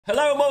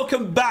Hello and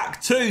welcome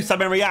back to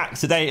SidemenReacts.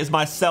 Today is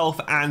myself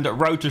and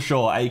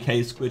Rotashaw,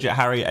 aka Squidget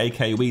Harry,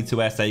 aka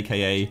We2S,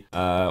 aka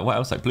what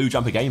else? Like Blue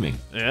Jumper Gaming.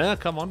 Yeah,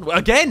 come on.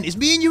 Again, it's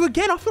me and you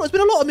again. I feel there's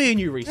been a lot of me and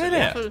you recently.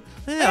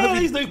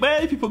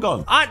 Where are people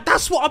gone?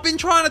 That's what I've been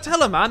trying to tell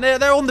them, man.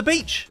 They're on the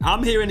beach.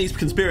 I'm hearing these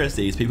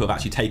conspiracies. People have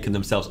actually taken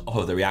themselves off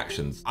of the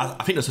reactions.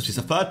 I think there's just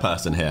a third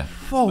person here.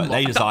 Oh, but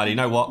they decided, you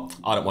know what?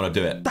 I don't want to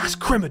do it. That's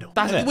criminal.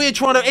 We're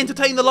trying to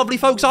entertain the lovely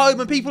folks at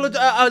home, and people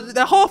are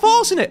they're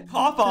half-arsing it.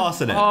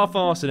 Half-arsing it.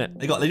 Half-arsing it.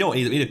 They know what?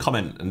 You need a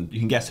comment, and you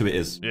can guess who it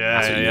is.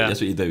 Yeah, That's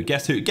what you do.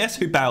 Guess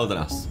who bailed on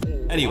us.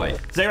 Anyway,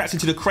 today we're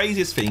reacting to the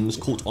craziest things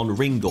caught on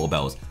Ring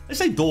doorbells. Let's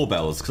say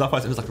doorbells, because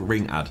otherwise it was like a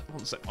Ring ad.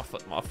 One sec, my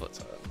foot's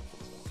hurt.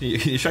 Can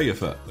you show your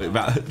foot?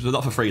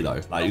 Not for free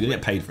though. Like you're gonna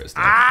get paid for it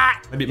still.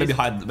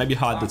 Maybe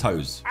hide the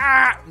toes.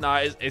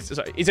 No,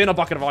 it's in a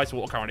bucket of ice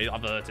water currently.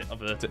 Avert it.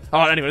 All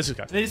right, anyway, let's just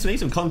go. We need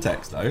some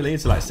context though. They need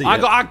to like see.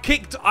 I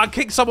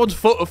kicked someone's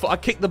foot. I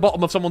kicked the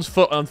bottom of someone's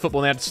foot on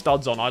football. And they had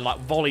studs on. I like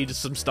volleyed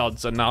some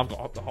studs, and now I've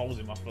got the holes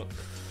in my foot.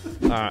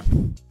 All right.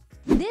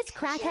 This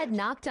crackhead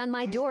knocked on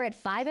my door at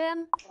 5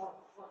 a.m.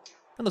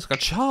 That looks like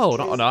a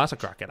child. Oh no, that's a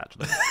crackhead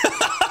actually.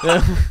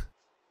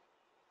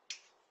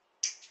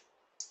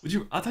 Would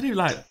you? I don't even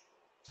like.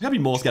 I'd be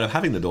more scared of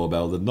having the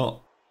doorbell than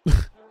not.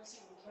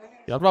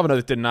 Yeah, I'd rather know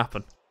this didn't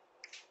happen.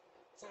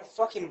 Is that a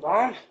fucking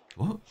bomb?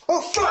 What?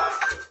 Oh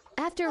fuck!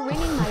 After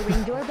ringing my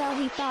Ring doorbell,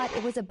 he thought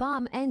it was a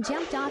bomb and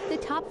jumped off the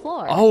top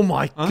floor. Oh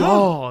my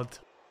god!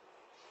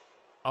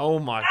 Oh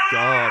my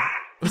god!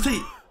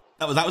 See,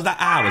 that was that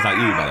ah. Was that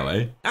you, by the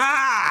way?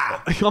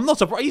 Ah! I'm not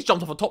surprised. He's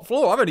jumped off a top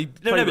floor. I've only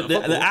No, but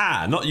the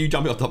ah, not you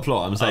jumping off the top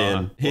floor. I'm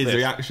saying here's the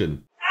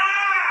reaction.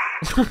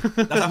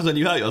 That happens when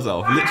you hurt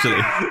yourself,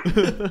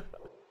 literally.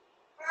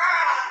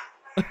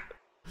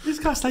 This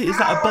guy stated, is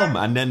that a bomb?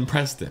 And then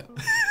pressed it.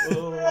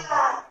 Oh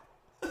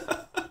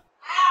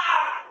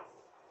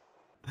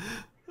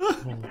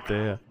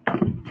dear.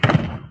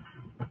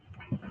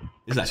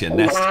 This is actually a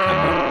Nest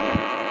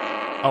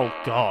camera. Oh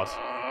god.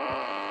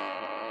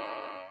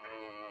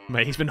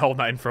 Mate, he's been holding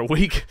that in for a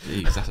week.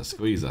 Jeez, that's a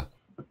squeezer.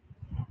 To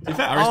be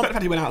fair, I respect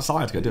that he went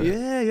outside to go do it.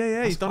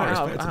 Yeah. He's done it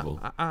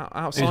respectable.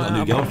 outside. He's got a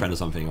new girlfriend or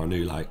something, or a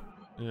new like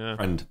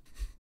friend.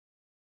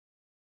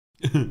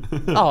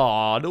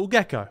 Aw, little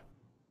gecko.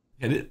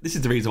 Yeah, this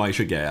is the reason why you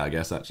should get it, I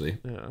guess, actually.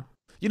 Yeah.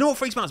 You know what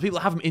freaks me out is people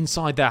that have them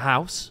inside their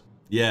house.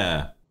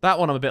 Yeah. That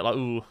one I'm a bit like,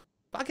 ooh.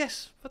 But I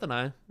guess, I don't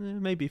know,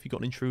 maybe if you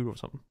got an intruder or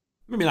something.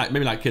 Maybe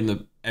like in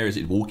the areas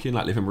you'd walk in,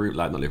 like living room,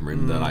 like not living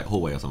room, the like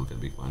hallway or something,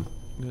 would be fine.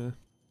 Yeah.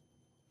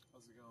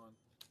 How's it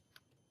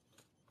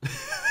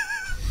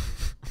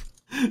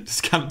going?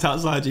 Just camped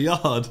outside your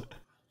yard.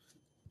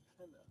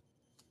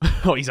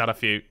 Oh, he's had a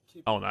few.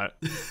 Oh no.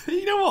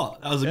 You know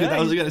what? That was a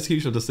good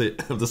execution of the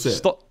sit.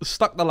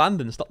 Stuck the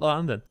landing.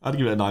 I'd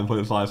give it a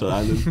 9.5 for the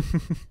landing.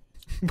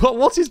 But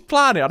what's his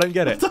plan here? I don't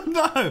get it. I don't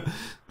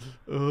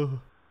know.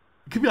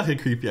 It could be like a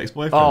creepy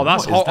ex-boyfriend. Oh,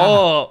 that's hot.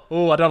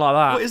 Oh, I don't like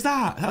that. What is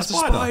that? That's a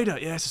spider.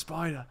 Yeah, it's a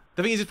spider.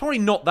 The thing is, it's probably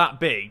not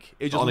that big.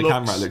 It just on the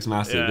camera, it looks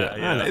massive.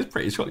 Yeah. It's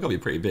pretty. It's got to be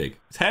pretty big.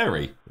 It's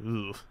hairy.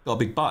 Ooh. Got a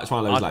big butt. It's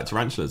one of those like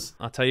tarantulas.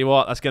 I'll tell you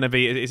what, that's going to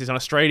be. It's an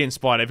Australian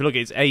spider. If you look,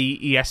 it's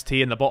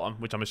AEST in the bottom,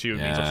 which I'm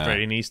assuming means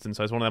Australian Eastern.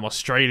 So it's one of them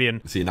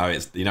Australian. So you know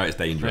it's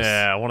dangerous.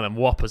 Yeah, one of them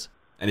whoppers.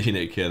 Anything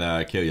that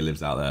can kill you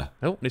lives out there.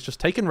 Oh, it's just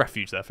taking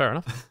refuge there. Fair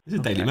enough. This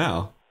is Daily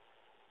Mail.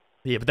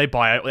 Yeah, but they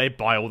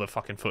buy all the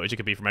fucking footage. It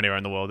could be from anywhere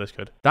in the world. This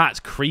could.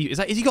 That's creepy. Is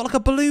he got like a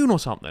balloon or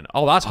something?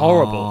 Oh, that's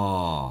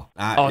horrible.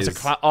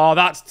 Oh,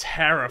 that's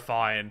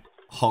terrifying.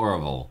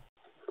 Horrible.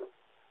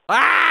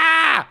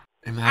 Ah!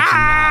 Imagine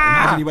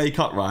that. Imagine you wake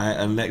up right,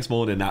 and next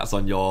morning that's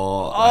on your.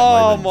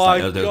 Oh my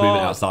god! There's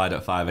moving outside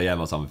at 5 a.m.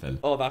 or something.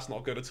 Oh, that's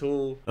not good at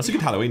all. That's a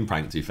good Halloween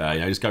prank, to be fair.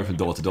 You know, just go from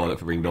door to door, look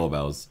for Ring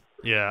doorbells.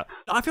 Yeah.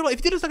 I feel like if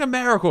you did this like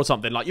America or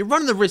something, like you're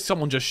running the risk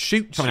someone just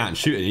shoots coming out and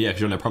shooting you, if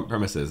you're on their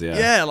premises, yeah.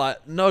 Yeah,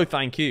 like, no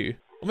thank you.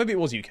 Or maybe it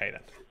was UK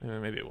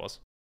then. Maybe it was.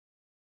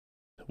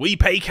 We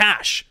pay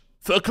cash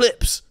for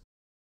clips.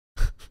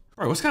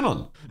 Bro, what's going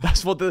on?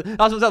 That's what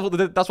happens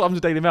to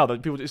Daily Mail.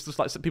 That people, it's just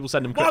like people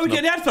send them clips. Why are we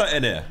getting the advert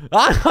in here?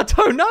 I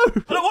don't know.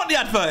 I don't want the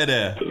advert in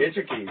here. Get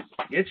your keys.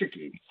 Get your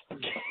keys.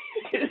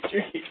 Get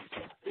your keys.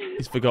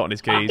 He's forgotten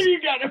his keys.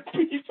 You got a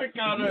piece of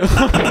gunner.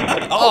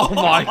 Oh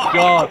my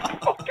god.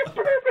 Fucking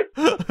perfect.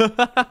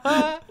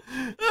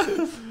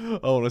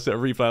 Oh, let's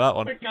replay that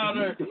one.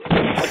 Gunner.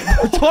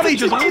 Tony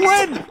just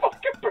went.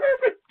 Fucking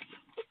perfect.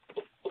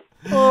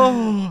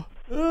 Oh.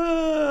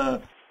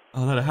 Oh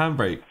no, the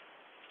handbrake.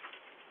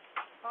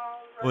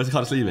 Or is the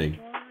car just leaving?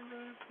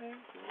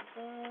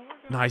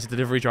 No, he's a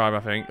delivery driver,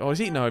 I think. Oh, is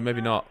he? No,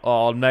 maybe not.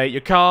 Oh, mate,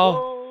 your car.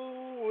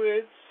 Oh,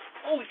 it's...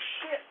 Holy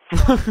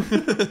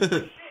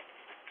shit.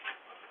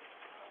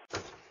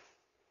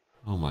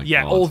 Oh my god.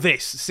 Yeah, all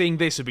this. Seeing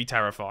this would be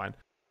terrifying.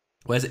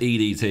 Where's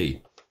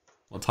EDT?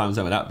 What time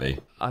zone would that be?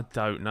 I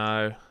don't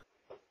know.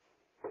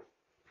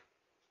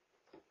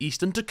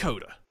 Eastern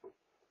Dakota.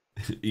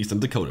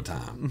 Eastern Dakota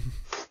time.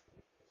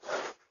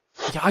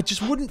 Yeah, I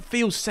just wouldn't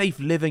feel safe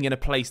living in a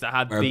place that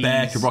had Where these. a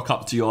bear could rock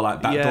up to your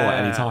like back door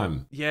at any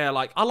time. Yeah,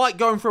 like I like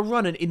going for a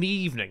run in the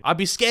evening. I'd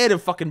be scared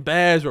if fucking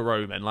bears were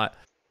roaming. Like,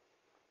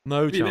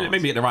 no chance.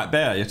 Maybe get the right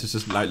bear. You have to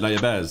just like lay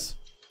your bears.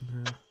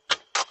 Yeah.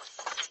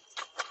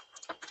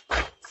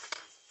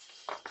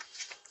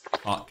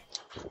 Fuck.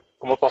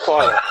 Oh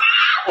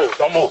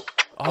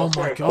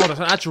my god, that's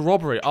an actual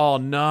robbery. Oh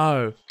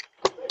no.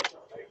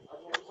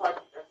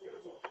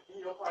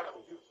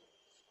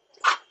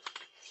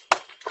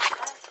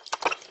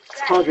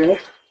 Okay.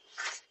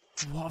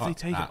 What have they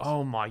taken? that.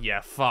 Oh my,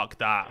 yeah, fuck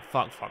that.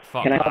 Fuck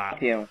Can I that.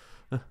 help you?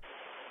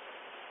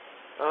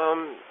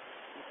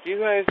 Do you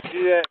guys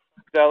do that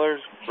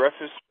Stellar's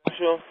breakfast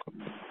special?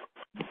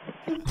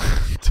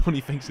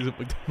 Tony thinks he's at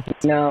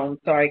McDonald's. No,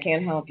 sorry,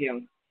 can't help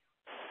you.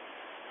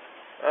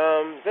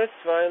 That's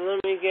fine. Let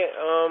me get,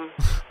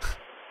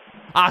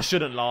 I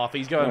shouldn't laugh.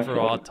 He's going for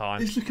a hard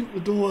time. He's looking at the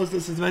doors.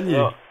 This is the menu.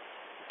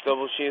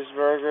 double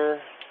cheeseburger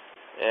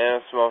and a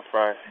small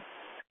fry.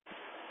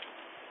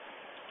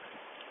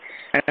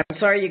 I'm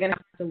sorry, you're gonna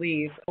have to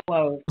leave.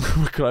 Close.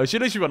 We're close. You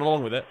know she went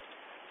along with it.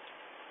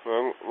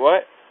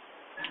 What?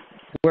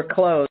 We're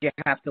closed. You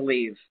have to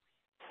leave.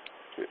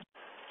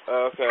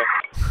 Okay.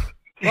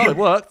 Well, it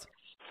worked.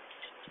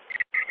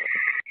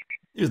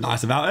 He was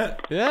nice about it.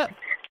 Yeah.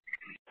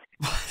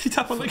 Why did he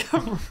tap on the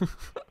camera?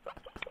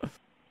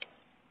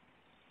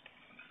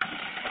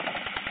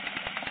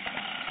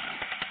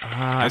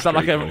 Is that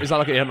like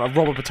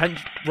a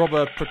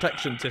robber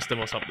protection system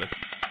or something?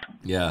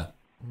 Yeah.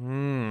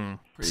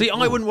 See,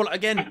 cool. I wouldn't want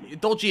again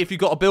dodgy if you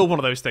got to build one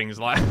of those things.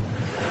 Like,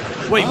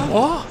 wait,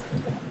 what?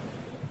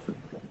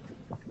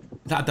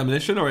 Is that a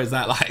demolition or is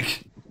that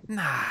like?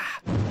 Nah.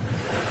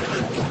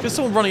 There's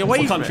someone running away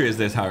What from country it. is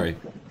this, Harry?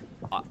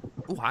 I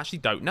actually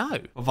don't know.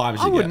 What vibes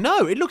I you wouldn't get?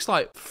 know. It looks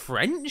like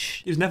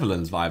French. It's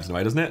Netherlands vibes in a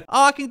way, doesn't it?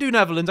 Oh, I can do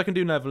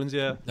Netherlands.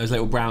 Yeah. Those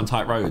little brown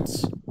type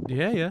roads.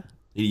 Yeah.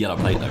 Need a yellow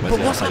plate though. But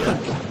what's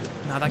happened?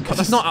 No,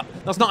 that's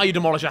not how you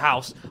demolish a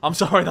house. I'm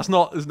sorry, that's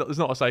not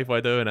a safe way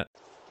of doing it.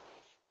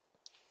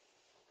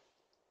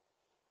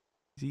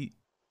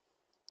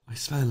 I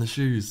smell the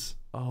shoes.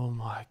 Oh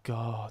my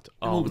god.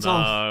 All Oh the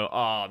time. no.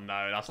 Oh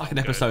no, that's Like not an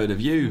good. episode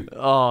of You.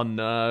 Oh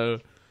no.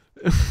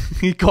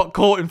 He got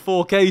caught in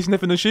 4K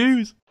sniffing the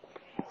shoes.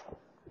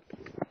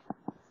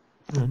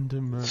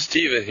 Random man.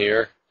 Steven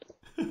here.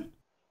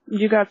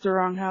 You got the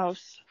wrong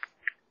house.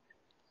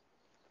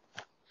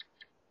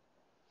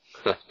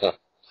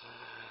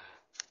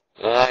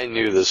 I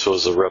knew this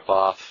was a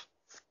ripoff.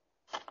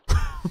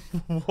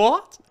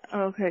 What?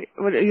 Okay,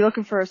 what are you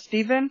looking for,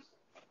 Steven?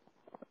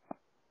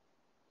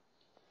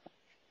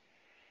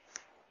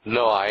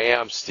 No, I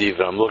am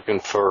Steven. I'm looking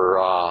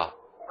for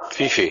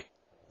Fifi.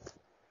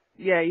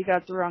 Yeah, you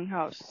got the wrong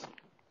house.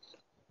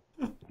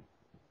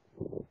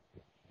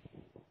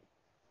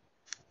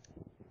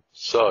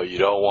 So, you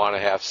don't want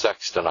to have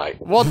sex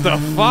tonight? What the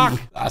fuck?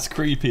 That's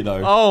creepy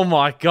though. Oh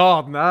my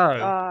god,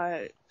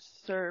 no.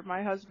 Sir,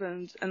 my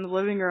husband's in the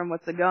living room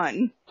with the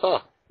gun.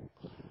 Huh.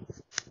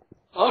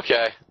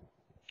 Okay.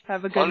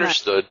 Have a good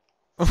Understood.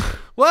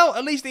 Well,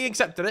 at least he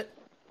accepted it.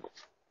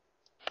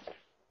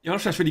 You're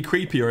not sure that's really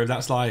creepy or if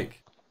that's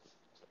like.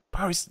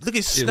 Bro, look,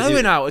 it's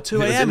snowing out at 2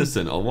 If it was a.m.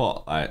 innocent or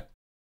what? Like.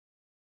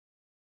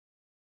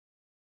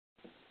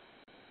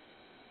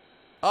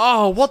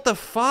 Oh, what the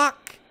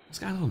fuck? What's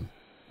going on?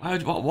 Why?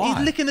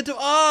 He's licking the door.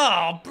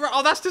 Oh,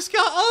 bro, that's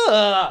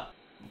disgusting.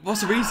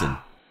 What's the reason?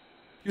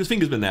 His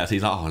finger's been there, so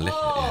he's like, oh, lick it.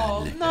 Yeah, Oh,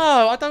 lick it.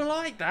 no, I don't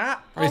like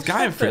that. Bro, he's Oh,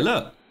 going stop for it,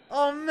 look.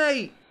 Oh,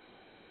 mate.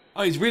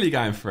 Oh, he's really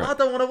going for it. I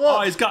don't want to watch.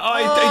 Oh, he's got. I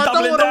He's don't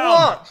doubling want to down.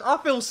 watch. I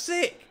feel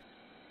sick.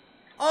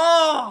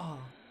 Oh.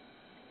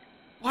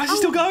 Why is he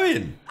still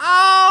going?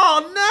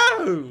 Oh,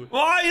 no.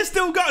 Why are you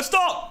still going?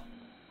 Stop!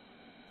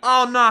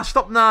 Oh, no,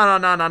 stop. No. I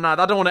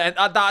don't want to end.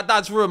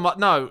 That's ruined my...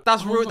 No,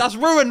 that's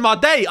ruined my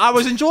day. I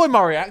was enjoying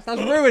my react. That's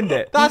ruined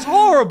it. That's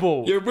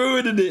horrible. You're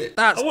ruining it.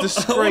 That's I want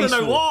disgraceful.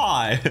 to know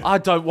why. I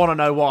don't want to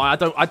know why.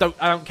 I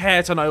don't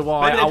care to know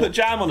why. Maybe they put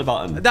jam on the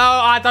button. No,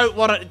 I don't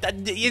want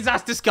to.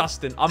 That's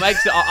disgusting.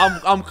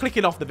 I'm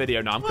clicking off the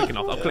video now. I'm clicking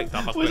off. I've clicked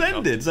off. Well, it's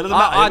ended, so it doesn't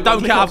matter. I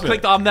don't care. I've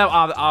Click clicked.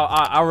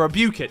 I'll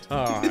rebuke it.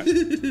 All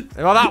right.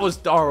 Well, that was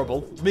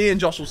horrible. Me and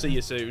Josh will see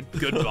you soon.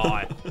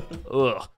 Goodbye. Ugh.